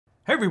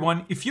Hey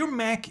everyone, if your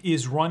Mac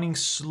is running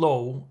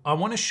slow, I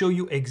want to show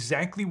you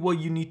exactly what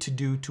you need to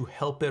do to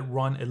help it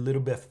run a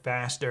little bit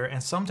faster,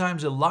 and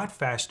sometimes a lot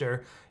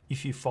faster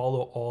if you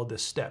follow all the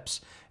steps.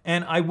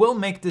 And I will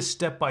make this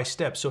step by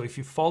step, so if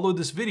you follow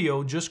this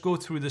video, just go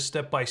through this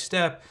step by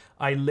step.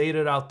 I laid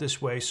it out this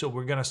way, so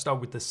we're going to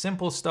start with the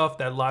simple stuff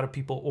that a lot of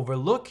people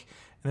overlook,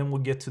 and then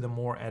we'll get to the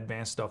more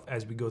advanced stuff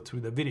as we go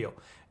through the video.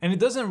 And it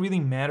doesn't really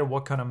matter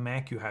what kind of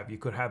Mac you have. You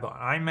could have an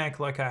iMac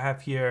like I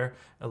have here,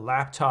 a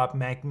laptop,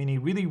 Mac Mini,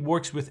 really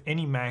works with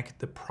any Mac.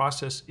 The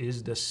process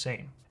is the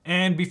same.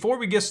 And before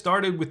we get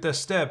started with the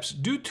steps,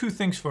 do two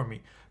things for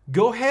me.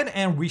 Go ahead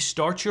and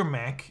restart your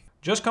Mac.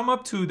 Just come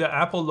up to the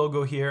Apple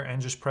logo here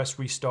and just press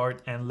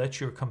restart and let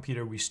your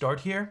computer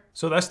restart here.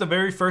 So that's the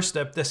very first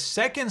step. The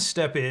second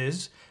step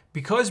is,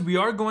 because we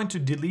are going to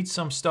delete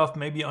some stuff,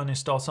 maybe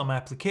uninstall some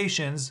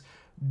applications,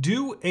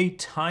 do a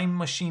time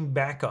machine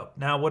backup.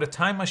 Now, what a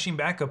time machine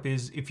backup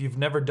is, if you've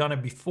never done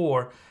it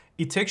before,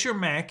 it takes your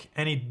Mac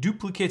and it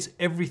duplicates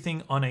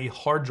everything on a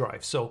hard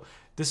drive. So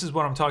this is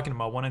what I'm talking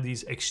about, one of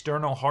these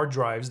external hard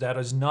drives that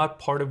is not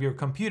part of your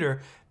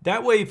computer.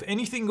 That way, if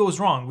anything goes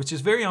wrong, which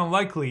is very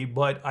unlikely,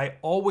 but I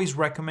always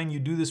recommend you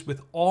do this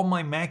with all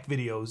my Mac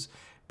videos,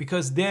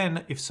 because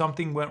then if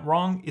something went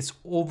wrong, it's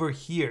over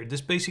here.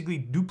 This basically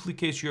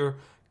duplicates your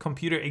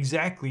computer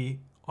exactly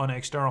on an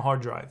external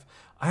hard drive.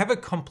 I have a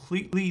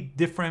completely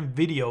different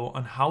video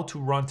on how to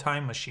run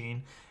Time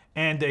Machine,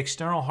 and the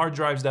external hard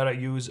drives that I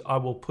use I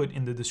will put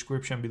in the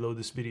description below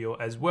this video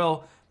as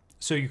well,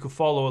 so you could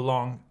follow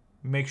along.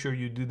 Make sure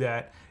you do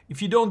that.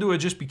 If you don't do it,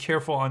 just be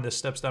careful on the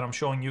steps that I'm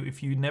showing you.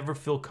 If you never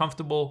feel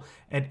comfortable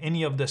at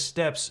any of the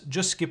steps,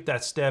 just skip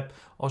that step.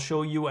 I'll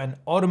show you an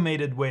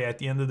automated way at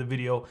the end of the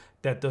video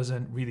that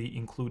doesn't really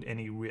include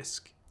any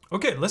risk.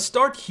 Okay, let's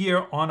start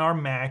here on our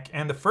Mac,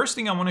 and the first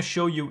thing I want to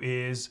show you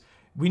is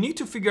we need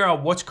to figure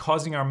out what's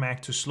causing our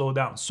Mac to slow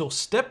down. So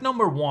step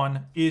number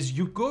one is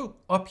you go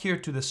up here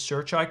to the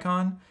search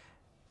icon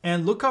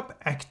and look up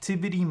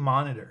Activity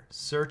Monitor.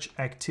 Search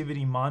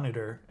Activity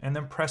Monitor and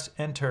then press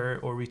enter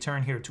or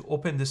return here to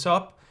open this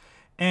up.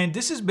 And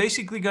this is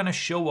basically going to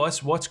show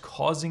us what's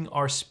causing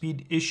our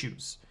speed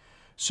issues.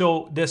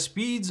 So the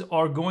speeds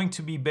are going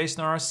to be based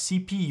on our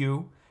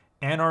CPU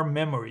and our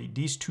memory,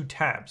 these two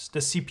tabs. The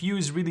CPU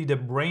is really the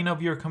brain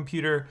of your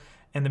computer,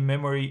 and the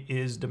memory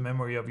is the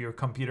memory of your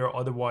computer,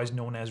 otherwise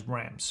known as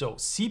RAM. So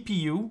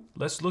CPU,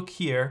 let's look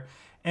here,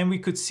 and we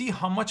could see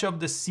how much of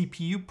the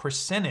CPU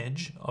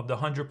percentage of the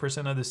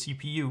 100% of the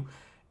CPU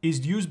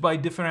is used by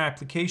different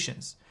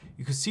applications.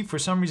 You can see for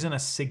some reason a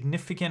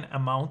significant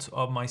amount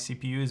of my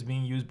CPU is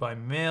being used by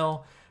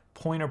Mail.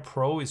 Pointer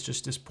Pro is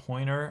just this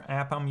pointer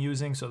app I'm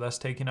using, so that's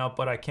taken out,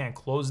 but I can't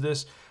close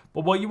this.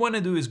 But what you want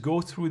to do is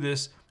go through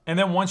this, and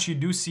then once you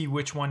do see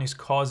which one is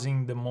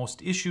causing the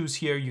most issues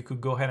here, you could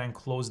go ahead and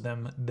close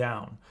them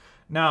down.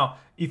 Now,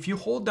 if you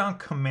hold down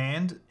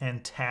Command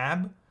and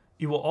Tab,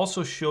 it will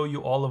also show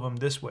you all of them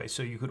this way.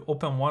 So you could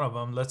open one of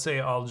them. Let's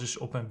say I'll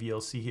just open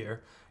VLC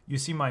here. You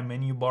see my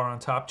menu bar on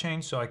top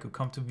change, so I could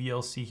come to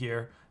VLC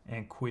here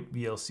and quit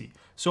VLC.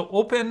 So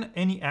open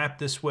any app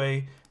this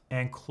way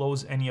and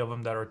close any of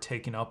them that are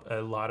taking up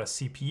a lot of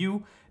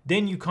CPU.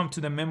 Then you come to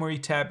the memory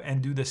tab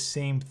and do the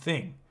same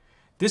thing.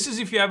 This is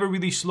if you have a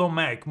really slow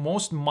Mac.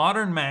 Most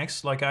modern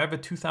Macs, like I have a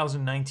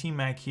 2019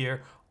 Mac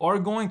here, are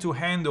going to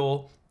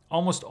handle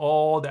almost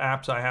all the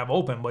apps I have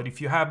open. But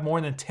if you have more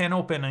than 10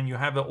 open and you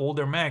have an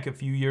older Mac, a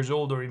few years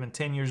old or even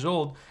 10 years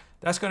old,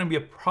 that's going to be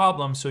a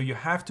problem. So you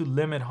have to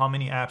limit how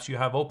many apps you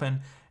have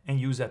open and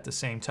use at the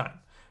same time.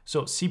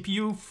 So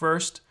CPU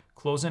first,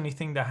 close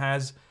anything that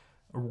has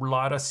a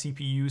lot of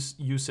CPU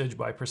usage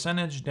by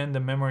percentage. Then the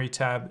memory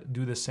tab,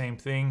 do the same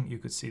thing. You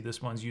could see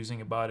this one's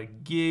using about a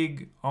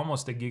gig,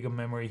 almost a gig of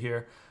memory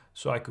here.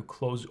 So I could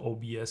close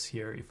OBS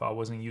here if I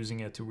wasn't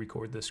using it to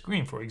record the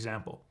screen, for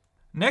example.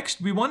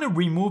 Next, we want to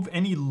remove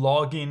any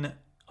login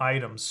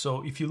items.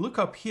 So if you look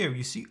up here,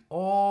 you see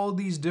all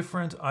these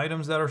different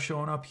items that are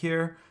showing up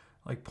here,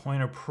 like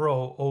Pointer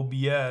Pro,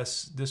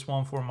 OBS, this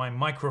one for my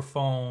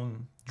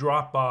microphone,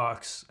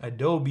 Dropbox,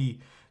 Adobe.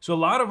 So a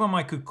lot of them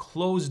I could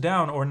close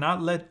down or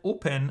not let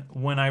open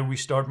when I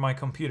restart my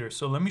computer.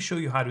 So let me show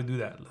you how to do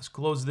that. Let's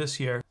close this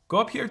here. Go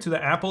up here to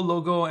the Apple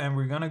logo and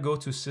we're gonna go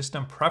to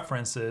System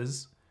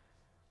Preferences.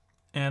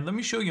 And let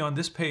me show you on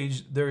this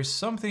page, there is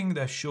something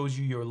that shows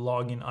you your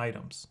login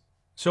items.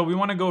 So we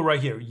wanna go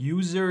right here,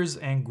 Users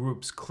and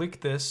Groups.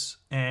 Click this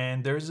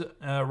and there's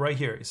right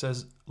here, it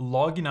says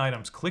Login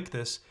Items. Click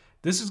this.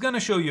 This is gonna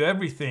show you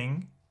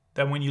everything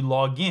that when you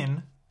log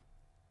in,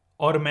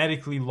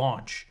 automatically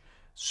launch.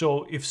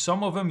 So if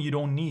some of them you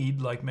don't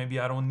need, like maybe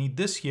I don't need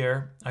this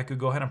here, I could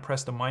go ahead and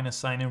press the minus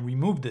sign and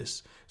remove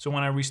this. So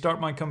when I restart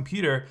my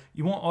computer,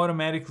 you won't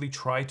automatically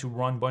try to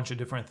run a bunch of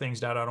different things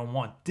that I don't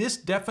want. This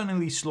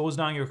definitely slows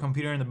down your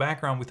computer in the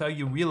background without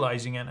you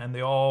realizing it, and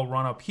they all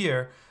run up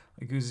here.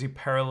 Like you see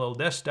Parallel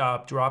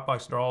Desktop,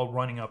 Dropbox, they're all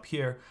running up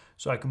here.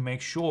 So I can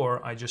make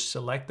sure I just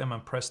select them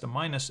and press the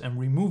minus and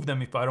remove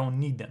them if I don't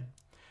need them.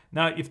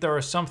 Now, if there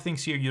are some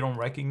things here you don't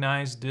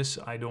recognize, this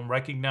I don't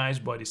recognize,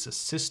 but it's a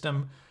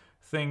system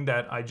thing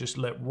that I just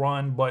let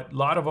run, but a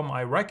lot of them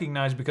I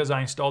recognize because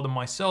I installed them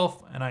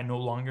myself and I no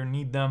longer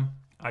need them.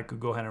 I could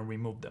go ahead and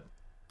remove them.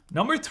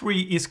 Number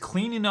 3 is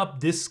cleaning up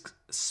disk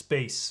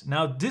space.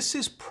 Now, this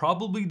is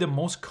probably the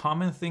most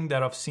common thing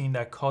that I've seen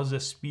that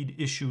causes speed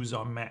issues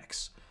on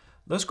Macs.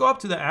 Let's go up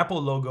to the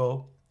Apple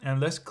logo and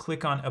let's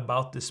click on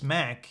About This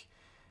Mac,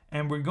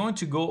 and we're going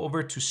to go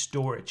over to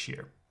storage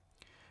here.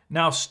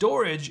 Now,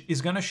 storage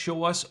is going to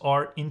show us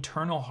our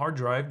internal hard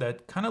drive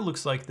that kind of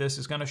looks like this.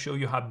 It's going to show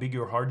you how big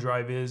your hard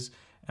drive is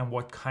and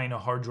what kind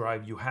of hard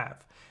drive you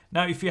have.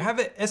 Now, if you have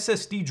an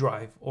SSD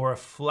drive or a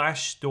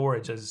flash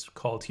storage as it's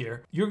called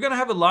here, you're gonna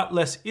have a lot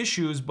less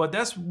issues, but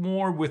that's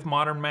more with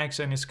modern Macs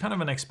and it's kind of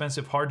an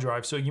expensive hard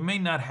drive. So you may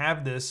not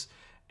have this,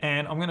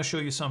 and I'm gonna show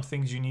you some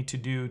things you need to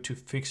do to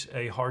fix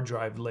a hard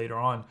drive later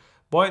on.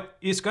 But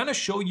it's gonna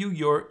show you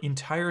your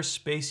entire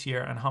space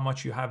here and how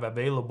much you have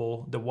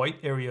available. The white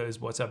area is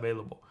what's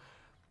available.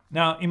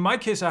 Now, in my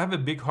case, I have a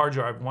big hard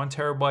drive, 1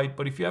 terabyte,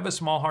 but if you have a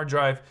small hard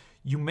drive,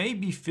 you may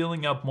be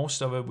filling up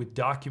most of it with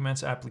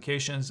documents,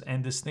 applications,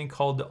 and this thing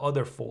called the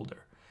other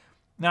folder.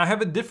 Now, I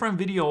have a different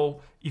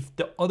video if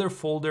the other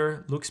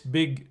folder looks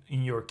big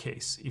in your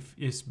case. If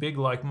it's big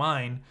like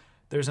mine,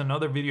 there's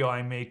another video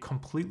I made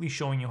completely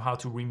showing you how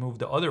to remove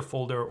the other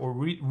folder or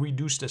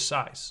reduce the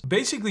size.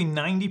 Basically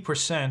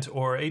 90%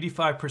 or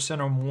 85%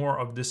 or more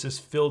of this is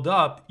filled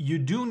up. You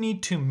do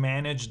need to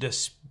manage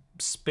this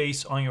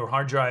space on your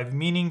hard drive,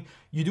 meaning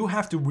you do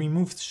have to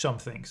remove some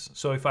things.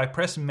 So if I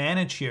press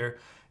manage here,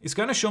 it's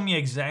gonna show me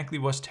exactly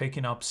what's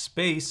taking up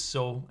space.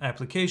 So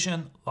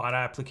application, a lot of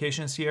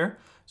applications here.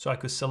 So I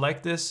could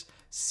select this,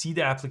 see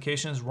the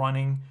applications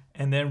running,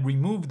 and then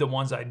remove the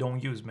ones I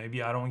don't use.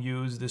 Maybe I don't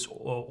use this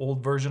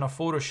old version of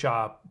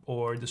Photoshop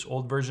or this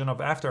old version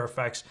of After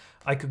Effects.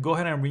 I could go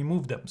ahead and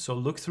remove them. So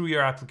look through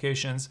your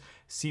applications,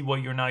 see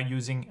what you're not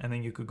using, and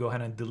then you could go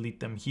ahead and delete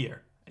them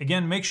here.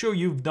 Again, make sure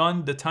you've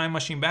done the Time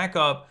Machine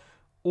backup,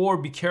 or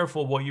be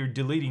careful what you're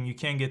deleting. You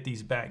can't get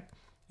these back.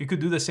 You could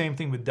do the same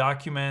thing with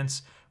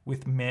documents,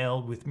 with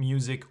mail, with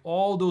music.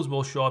 All those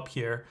will show up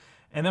here.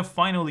 And then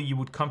finally, you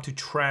would come to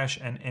trash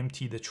and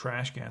empty the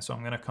trash can. So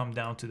I'm gonna come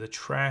down to the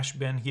trash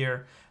bin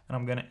here, and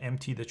I'm gonna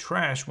empty the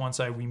trash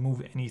once I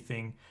remove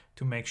anything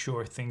to make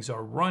sure things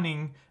are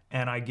running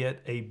and I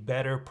get a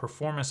better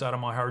performance out of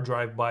my hard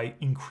drive by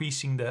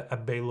increasing the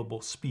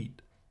available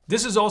speed.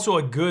 This is also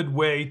a good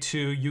way to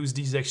use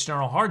these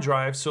external hard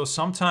drives. So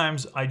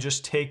sometimes I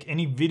just take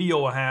any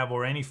video I have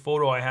or any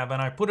photo I have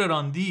and I put it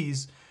on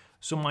these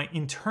so my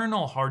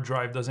internal hard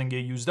drive doesn't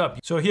get used up.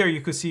 So here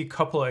you could see a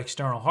couple of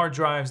external hard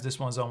drives. This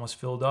one's almost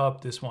filled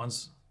up. This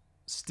one's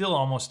still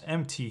almost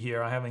empty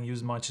here. I haven't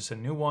used much, it's a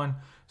new one.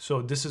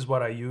 So this is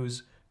what I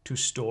use to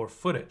store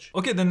footage.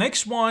 Okay, the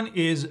next one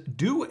is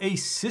do a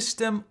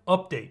system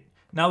update.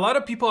 Now, a lot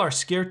of people are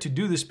scared to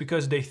do this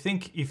because they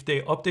think if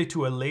they update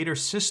to a later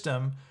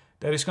system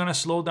that it's gonna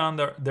slow down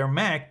their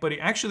Mac, but it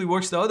actually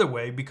works the other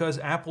way because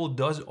Apple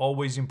does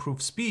always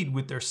improve speed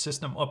with their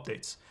system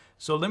updates.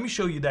 So let me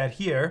show you that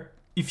here.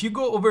 If you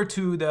go over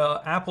to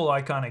the Apple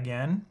icon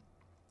again,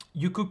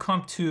 you could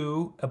come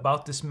to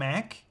About This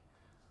Mac,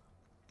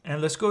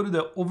 and let's go to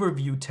the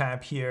Overview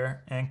tab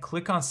here and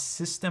click on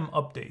System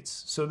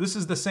Updates. So this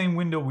is the same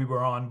window we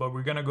were on, but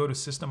we're gonna go to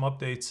System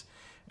Updates,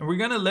 and we're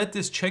gonna let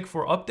this check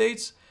for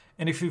updates.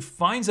 And if it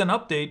finds an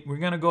update, we're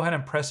gonna go ahead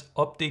and press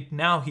Update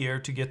Now here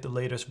to get the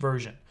latest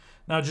version.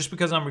 Now, just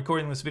because I'm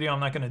recording this video, I'm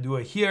not gonna do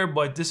it here,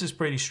 but this is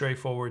pretty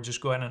straightforward.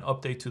 Just go ahead and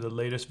update to the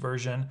latest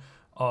version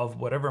of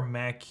whatever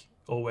Mac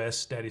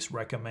OS that is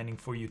recommending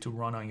for you to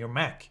run on your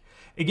Mac.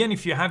 Again,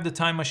 if you have the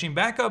Time Machine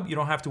backup, you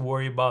don't have to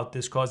worry about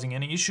this causing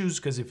any issues,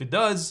 because if it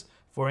does,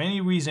 for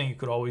any reason, you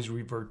could always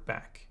revert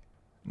back.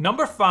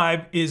 Number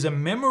 5 is a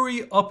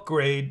memory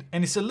upgrade,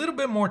 and it's a little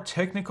bit more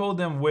technical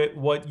than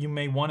what you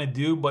may want to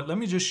do, but let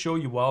me just show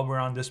you while we're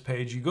on this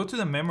page. You go to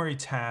the Memory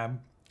tab,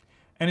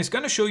 and it's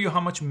going to show you how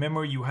much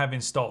memory you have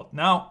installed.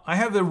 Now, I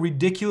have a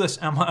ridiculous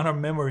amount of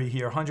memory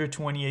here,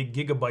 128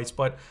 gigabytes,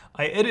 but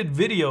I edit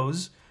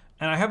videos,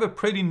 and I have a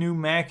pretty new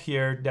Mac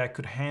here that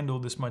could handle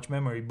this much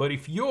memory. But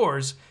if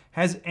yours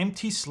has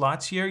empty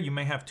slots here, you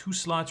may have 2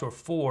 slots or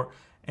 4,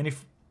 and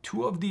if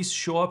 2 of these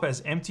show up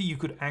as empty, you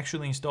could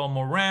actually install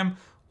more RAM,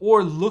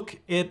 or look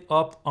it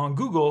up on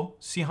Google,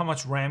 see how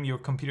much RAM your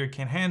computer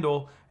can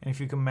handle, and if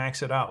you can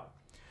max it out.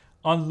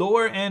 On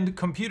lower end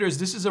computers,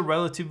 this is a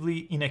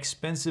relatively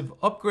inexpensive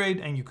upgrade,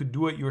 and you could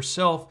do it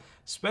yourself,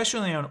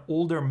 especially on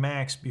older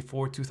Macs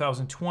before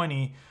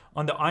 2020.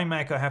 On the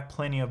iMac, I have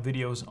plenty of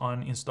videos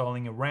on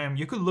installing a RAM.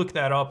 You could look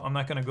that up. I'm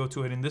not gonna go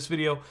to it in this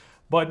video,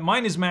 but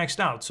mine is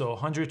maxed out. So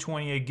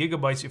 128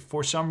 gigabytes, if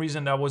for some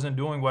reason that wasn't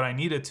doing what I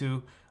needed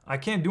to, I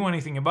can't do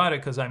anything about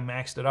it because I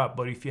maxed it up.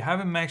 But if you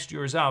haven't maxed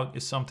yours out,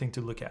 it's something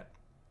to look at.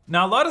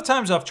 Now, a lot of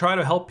times I've tried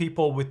to help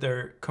people with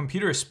their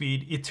computer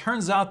speed. It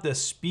turns out the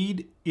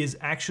speed is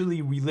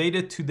actually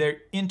related to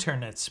their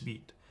internet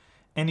speed,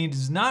 and it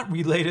is not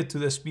related to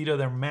the speed of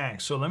their Mac.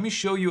 So let me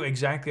show you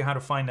exactly how to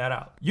find that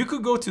out. You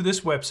could go to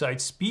this website,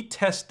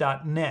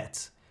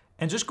 speedtest.net,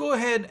 And just go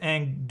ahead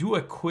and do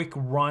a quick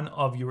run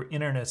of your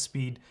internet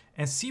speed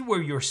and see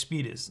where your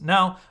speed is.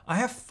 Now, I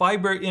have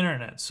fiber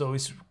internet, so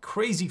it's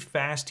crazy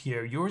fast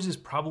here. Yours is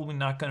probably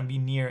not gonna be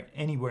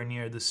anywhere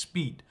near the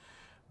speed.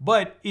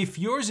 But if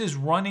yours is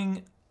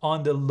running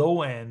on the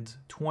low end,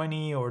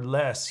 20 or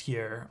less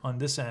here on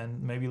this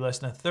end, maybe less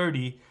than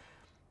 30,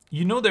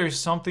 you know there's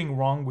something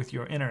wrong with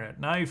your internet.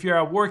 Now, if you're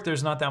at work,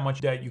 there's not that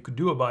much that you could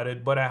do about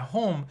it, but at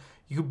home,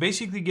 you could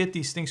basically get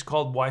these things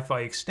called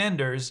Wi-Fi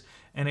extenders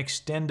and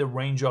extend the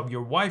range of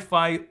your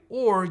Wi-Fi,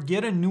 or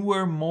get a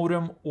newer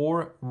modem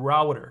or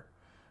router.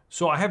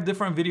 So I have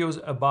different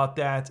videos about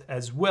that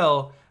as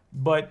well,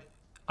 but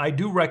I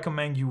do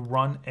recommend you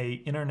run a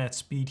internet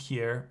speed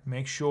here.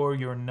 Make sure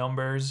your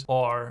numbers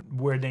are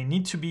where they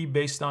need to be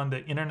based on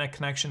the internet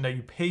connection that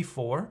you pay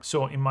for.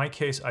 So in my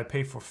case, I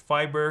pay for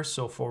fiber.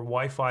 So for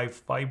Wi-Fi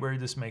fiber,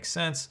 this makes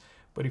sense.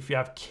 But if you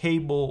have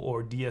cable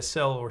or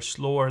DSL or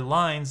slower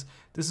lines,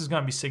 this is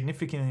gonna be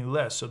significantly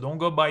less. So don't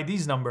go by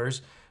these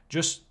numbers.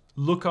 Just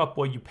look up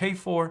what you pay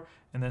for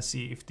and then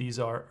see if these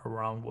are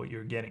around what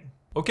you're getting.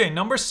 Okay,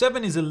 number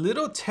 7 is a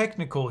little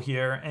technical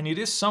here, and it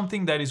is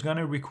something that is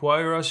gonna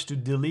require us to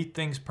delete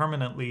things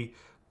permanently,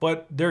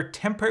 but they're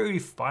temporary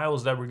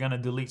files that we're gonna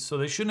delete, so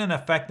they shouldn't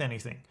affect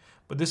anything.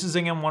 But this is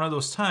again one of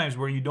those times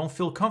where you don't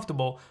feel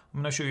comfortable.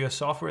 I'm gonna show you a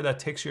software that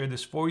takes care of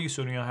this for you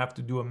so you don't have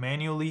to do it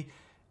manually.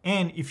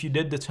 And if you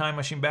did the time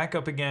machine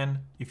backup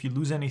again, if you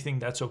lose anything,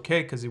 that's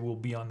okay because it will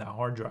be on that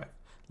hard drive.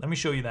 Let me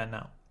show you that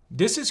now.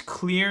 This is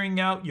clearing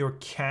out your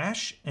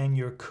cache and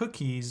your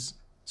cookies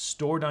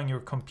stored on your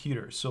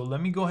computer. So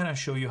let me go ahead and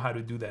show you how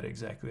to do that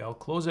exactly. I'll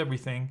close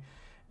everything.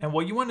 And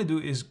what you want to do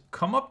is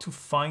come up to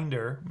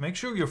Finder. Make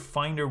sure your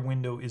Finder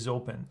window is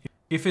open.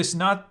 If it's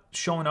not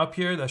showing up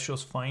here, that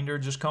shows Finder,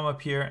 just come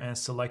up here and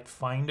select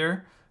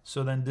Finder.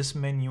 So then this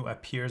menu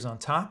appears on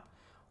top.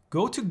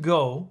 Go to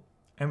Go,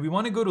 and we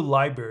want to go to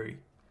Library.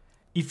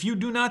 If you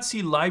do not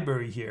see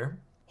Library here,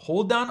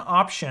 hold down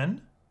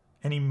Option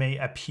and it may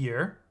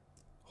appear.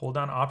 Hold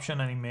down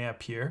Option and it may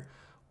appear.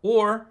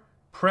 Or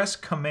press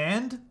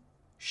Command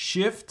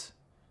Shift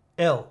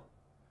L.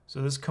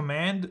 So this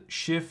Command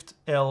Shift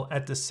L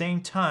at the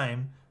same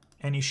time,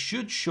 and it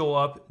should show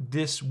up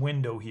this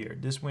window here.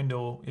 This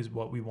window is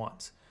what we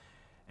want.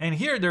 And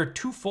here there are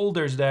 2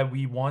 folders that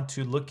we want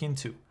to look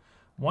into.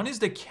 One is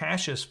the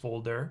caches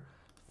folder.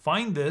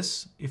 Find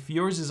this. If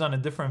yours is on a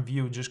different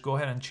view, just go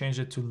ahead and change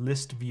it to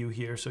list view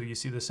here so you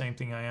see the same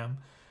thing I am.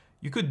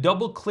 You could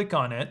double click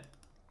on it,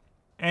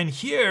 and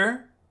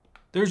here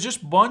there's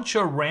just a bunch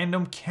of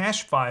random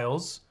cache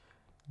files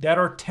that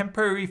are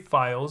temporary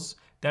files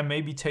that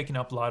may be taking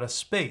up a lot of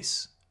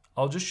space.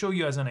 I'll just show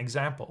you as an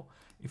example.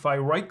 If I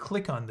right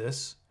click on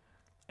this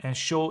and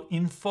show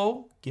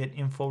info, get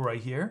info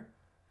right here,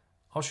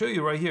 I'll show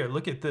you right here.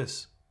 Look at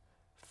this.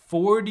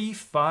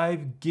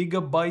 45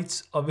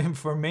 gigabytes of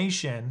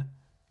information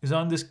is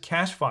on this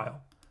cache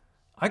file.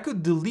 I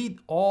could delete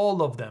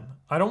all of them.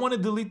 I don't want to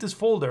delete this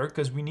folder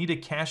because we need a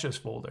caches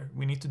folder.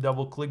 We need to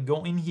double click,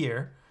 go in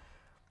here.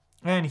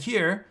 And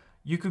here,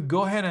 you could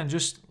go ahead and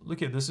just,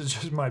 look at this, is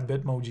just my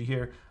Bitmoji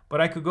here, but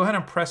I could go ahead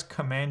and press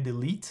Command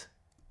Delete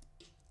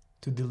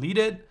to delete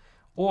it,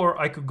 or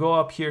I could go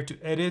up here to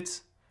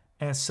Edit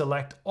and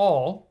select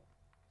All,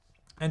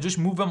 and just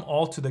move them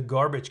all to the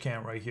garbage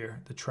can right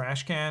here, the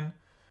trash can.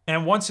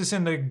 And once it's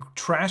in the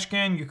trash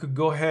can, you could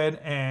go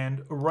ahead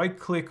and right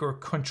click or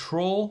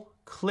control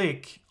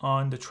click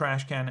on the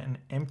trash can and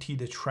empty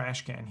the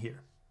trash can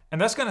here. And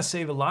that's gonna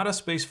save a lot of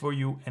space for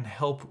you and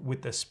help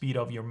with the speed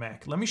of your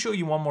Mac. Let me show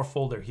you one more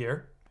folder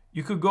here.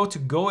 You could go to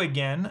Go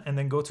again and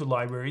then go to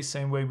Library,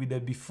 same way we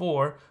did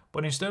before,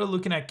 but instead of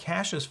looking at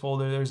caches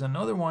folder, there's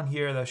another one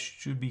here that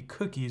should be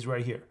cookies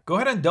right here. Go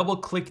ahead and double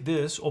click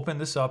this, open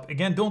this up.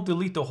 Again, don't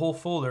delete the whole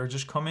folder,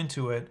 just come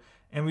into it.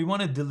 And we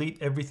wanna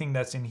delete everything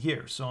that's in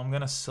here. So I'm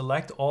gonna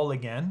select all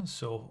again.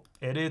 So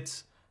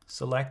Edit,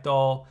 select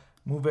all,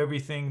 move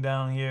everything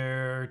down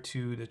here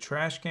to the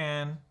trash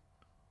can.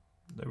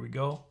 There we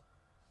go.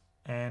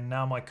 And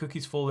now my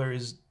cookies folder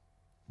is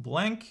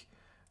blank.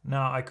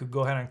 Now I could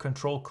go ahead and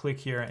control click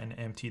here and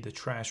empty the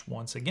trash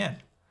once again.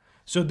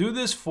 So do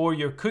this for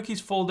your cookies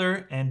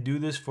folder and do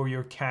this for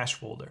your cache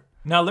folder.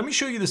 Now let me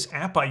show you this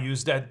app I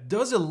use that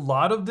does a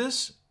lot of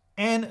this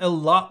and a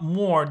lot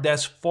more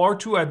that's far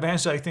too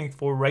advanced, I think,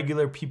 for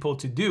regular people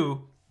to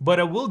do. But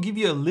I will give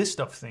you a list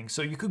of things.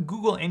 So you could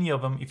Google any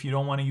of them if you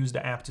don't want to use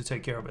the app to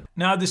take care of it.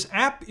 Now this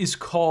app is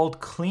called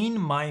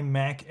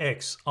CleanMyMac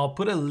X. I'll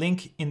put a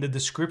link in the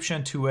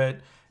description to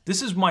it.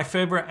 This is my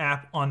favorite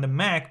app on the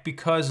Mac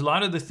because a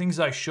lot of the things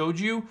I showed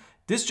you,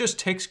 this just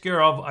takes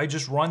care of. I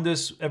just run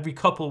this every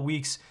couple of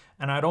weeks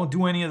and I don't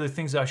do any of the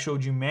things I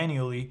showed you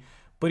manually.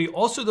 But it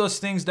also does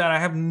things that I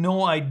have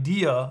no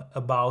idea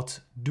about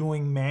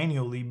doing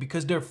manually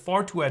because they're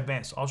far too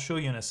advanced. I'll show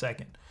you in a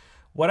second.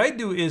 What I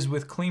do is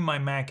with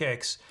CleanMyMac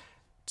X,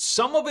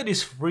 some of it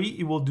is free,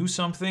 it will do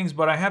some things,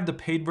 but I have the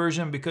paid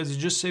version because it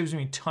just saves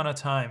me a ton of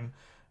time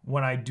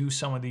when I do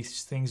some of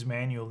these things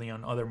manually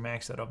on other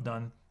Macs that I've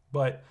done.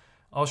 But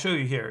I'll show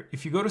you here.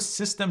 If you go to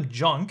System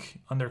Junk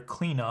under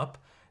Cleanup,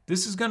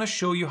 This is gonna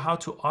show you how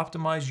to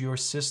optimize your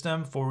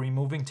system for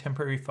removing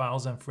temporary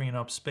files and freeing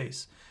up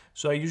space.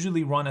 So I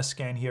usually run a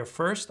scan here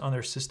first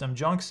under system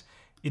junks.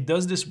 It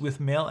does this with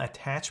mail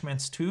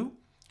attachments too.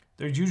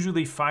 There's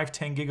usually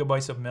 5-10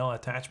 gigabytes of mail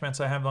attachments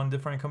I have on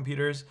different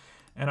computers,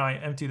 and I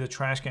empty the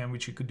trash can,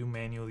 which you could do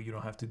manually. You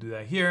don't have to do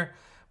that here.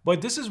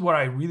 But this is what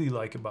I really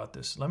like about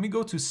this. Let me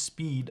go to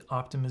speed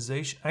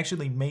optimization,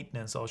 actually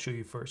maintenance, I'll show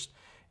you first.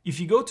 If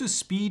you go to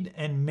speed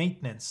and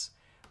maintenance,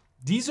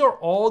 these are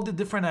all the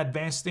different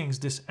advanced things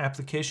this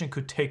application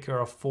could take care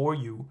of for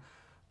you.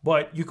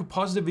 But you could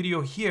pause the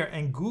video here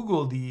and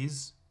Google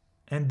these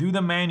and do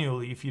them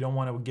manually if you don't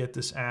want to get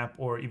this app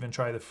or even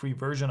try the free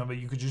version of it.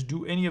 You could just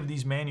do any of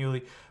these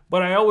manually.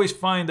 But I always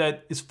find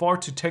that it's far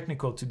too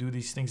technical to do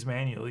these things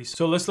manually.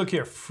 So let's look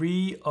here.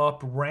 Free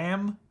up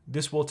RAM.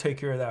 This will take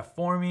care of that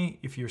for me.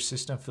 If your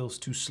system feels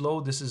too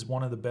slow, this is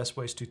one of the best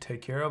ways to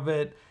take care of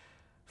it.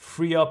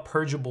 Free up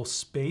purgeable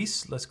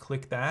space. Let's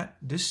click that.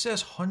 This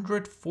says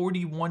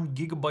 141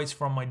 gigabytes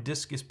from my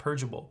disk is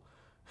purgeable.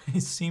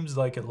 It seems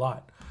like a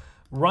lot.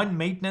 Run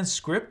maintenance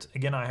script.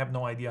 Again, I have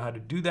no idea how to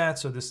do that,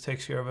 so this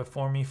takes care of it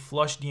for me.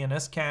 Flush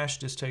DNS cache.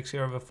 This takes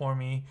care of it for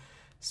me.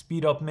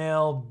 Speed up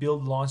mail,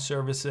 build launch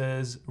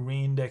services,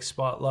 reindex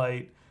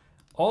spotlight.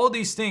 All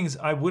these things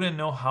I wouldn't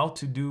know how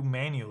to do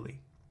manually.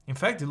 In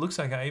fact, it looks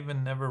like I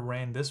even never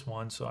ran this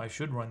one, so I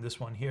should run this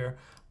one here.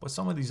 But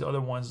some of these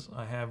other ones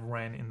I have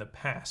ran in the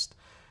past.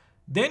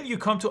 Then you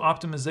come to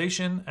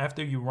optimization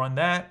after you run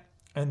that.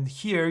 And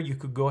here you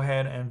could go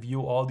ahead and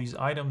view all these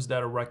items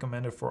that are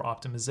recommended for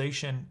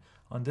optimization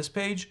on this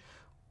page.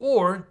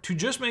 Or to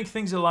just make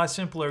things a lot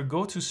simpler,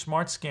 go to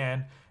Smart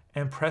Scan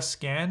and press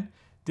scan.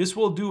 This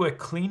will do a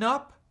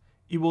cleanup.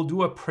 It will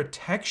do a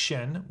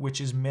protection,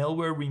 which is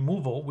malware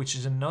removal, which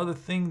is another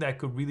thing that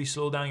could really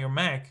slow down your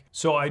Mac.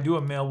 So I do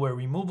a malware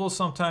removal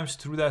sometimes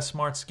through that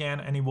Smart Scan,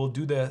 and it will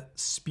do the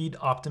speed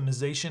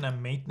optimization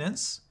and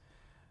maintenance.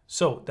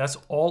 So that's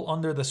all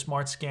under the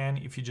Smart Scan.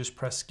 If you just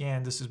press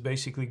scan, this is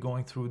basically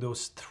going through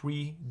those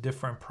 3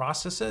 different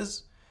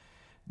processes.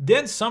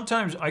 Then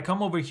sometimes I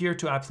come over here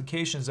to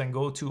applications and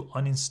go to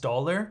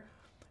uninstaller.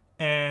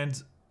 And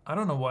I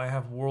don't know why I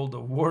have World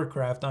of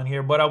Warcraft on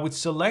here, but I would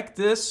select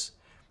this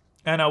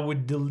and I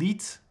would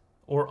delete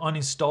or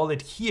uninstall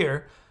it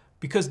here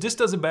because this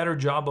does a better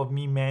job of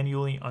me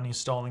manually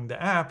uninstalling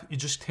the app. It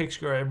just takes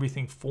care of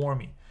everything for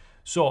me.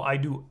 So I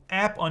do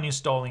app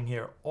uninstalling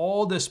here,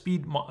 all the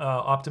speed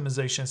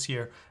optimizations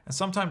here. And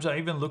sometimes I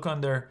even look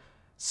under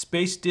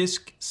space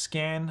disk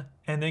scan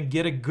and then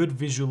get a good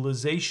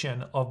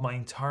visualization of my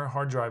entire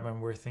hard drive and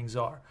where things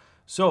are.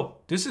 So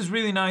this is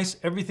really nice.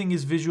 Everything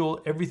is visual.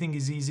 Everything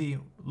is easy.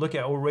 Look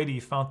at already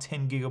found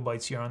 10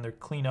 gigabytes here under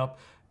cleanup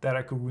that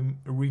I could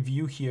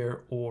review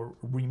here or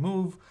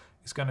remove.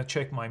 It's going to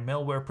check my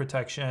malware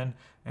protection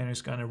and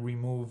it's going to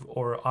remove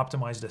or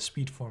optimize the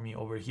speed for me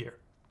over here.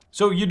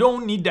 So you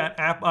don't need that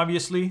app,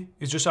 obviously.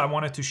 It's just I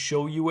wanted to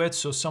show you it.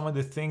 So some of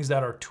the things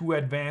that are too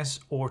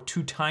advanced or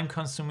too time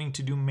consuming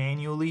to do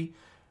manually,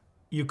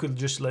 you could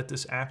just let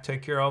this app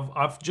take care of.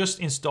 I've just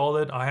installed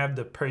it. I have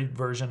the paid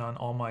version on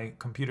all my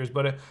computers,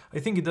 but I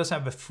think it does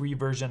have a free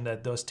version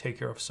that does take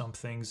care of some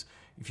things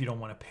if you don't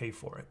want to pay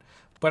for it.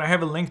 But I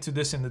have a link to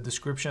this in the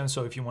description,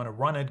 so if you want to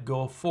run it,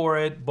 go for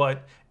it.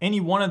 But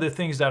any one of the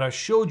things that I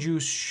showed you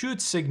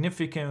should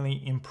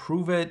significantly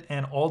improve it,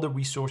 and all the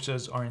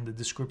resources are in the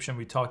description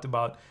we talked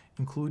about,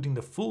 including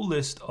the full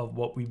list of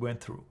what we went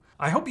through.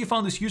 I hope you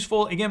found this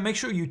useful. Again, make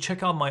sure you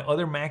check out my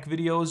other Mac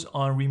videos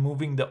on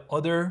removing the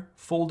other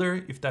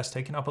folder if that's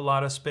taking up a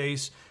lot of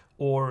space,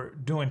 or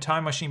doing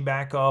time machine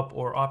backup,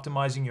 or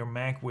optimizing your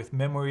Mac with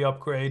memory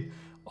upgrade.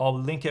 I'll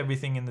link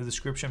everything in the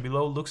description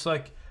below. Looks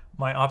like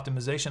my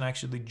optimization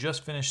actually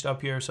just finished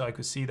up here, so I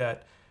could see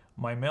that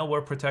my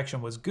malware protection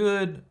was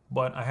good,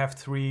 but I have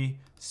 3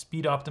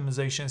 speed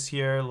optimizations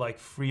here, like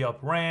free up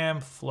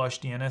RAM, flush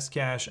DNS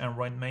cache, and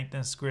run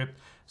maintenance script.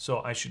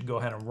 So I should go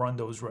ahead and run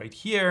those right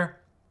here.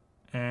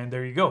 And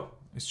there you go.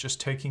 It's just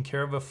taking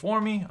care of it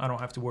for me. I don't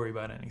have to worry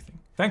about anything.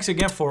 Thanks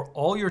again for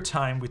all your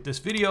time with this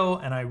video,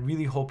 and I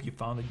really hope you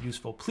found it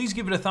useful. Please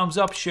give it a thumbs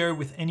up, share it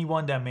with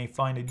anyone that may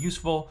find it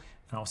useful,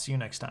 and I'll see you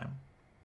next time.